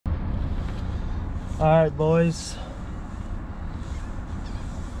Alright, boys.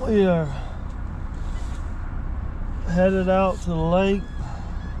 We are headed out to the lake.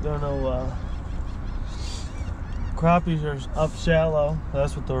 Gonna crappies are up shallow.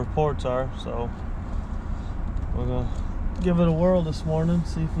 That's what the reports are. So we're gonna give it a whirl this morning,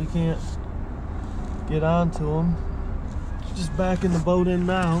 see if we can't get onto them. Just backing the boat in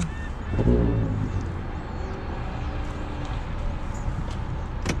now.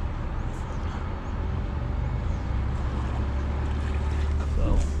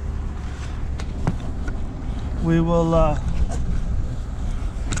 So we will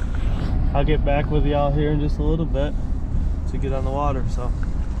I'll get back with y'all here in just a little bit to get on the water. So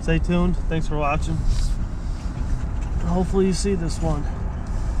stay tuned. Thanks for watching. Hopefully you see this one.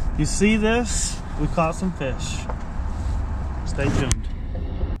 You see this? We caught some fish. Stay tuned.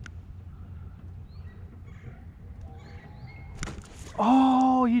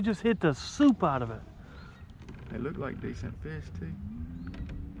 Oh, you just hit the soup out of it. They look like decent fish too.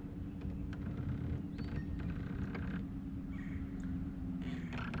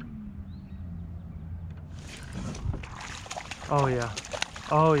 Oh yeah.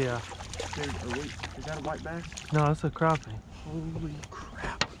 Oh yeah. Is that a white bass? No, that's a crappie. Holy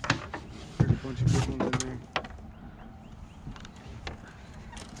crap. There's a bunch of good ones in there.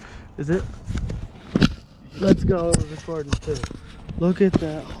 Is it? Let's go over recording too. Look at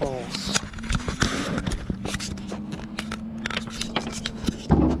that hole.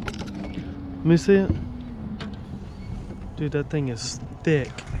 Let me see it. Dude, that thing is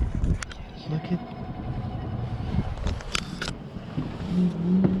thick. Look at.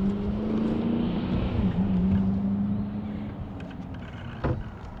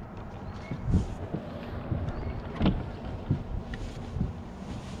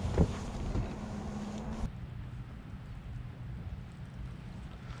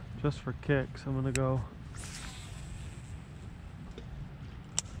 Just for kicks, I'm gonna go.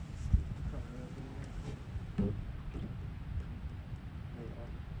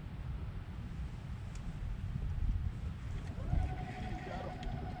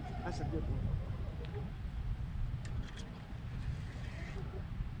 That's a good one.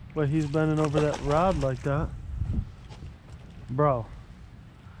 But he's bending over that rod like that. Bro.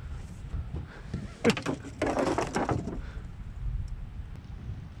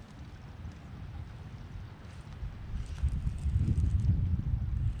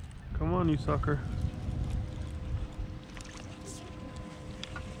 Come on, you sucker.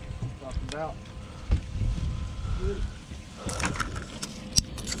 Dropped out.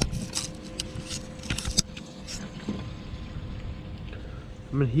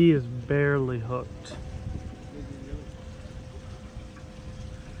 I mean, he is barely hooked.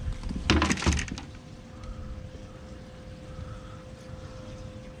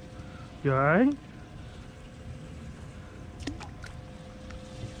 You alright?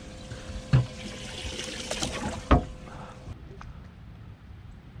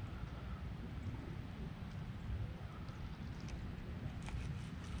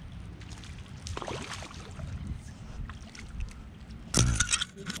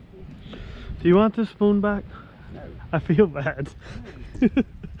 Do you want this spoon back? No. I feel bad. I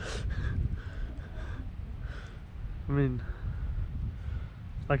mean,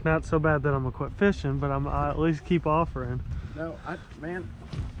 like, not so bad that I'm gonna quit fishing, but I'll at least keep offering. No, man,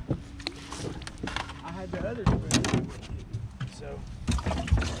 I had the other spoon, so.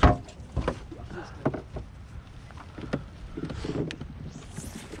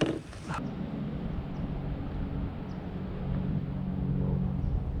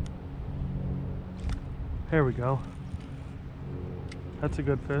 Here we go. That's a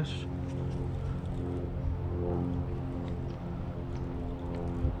good fish.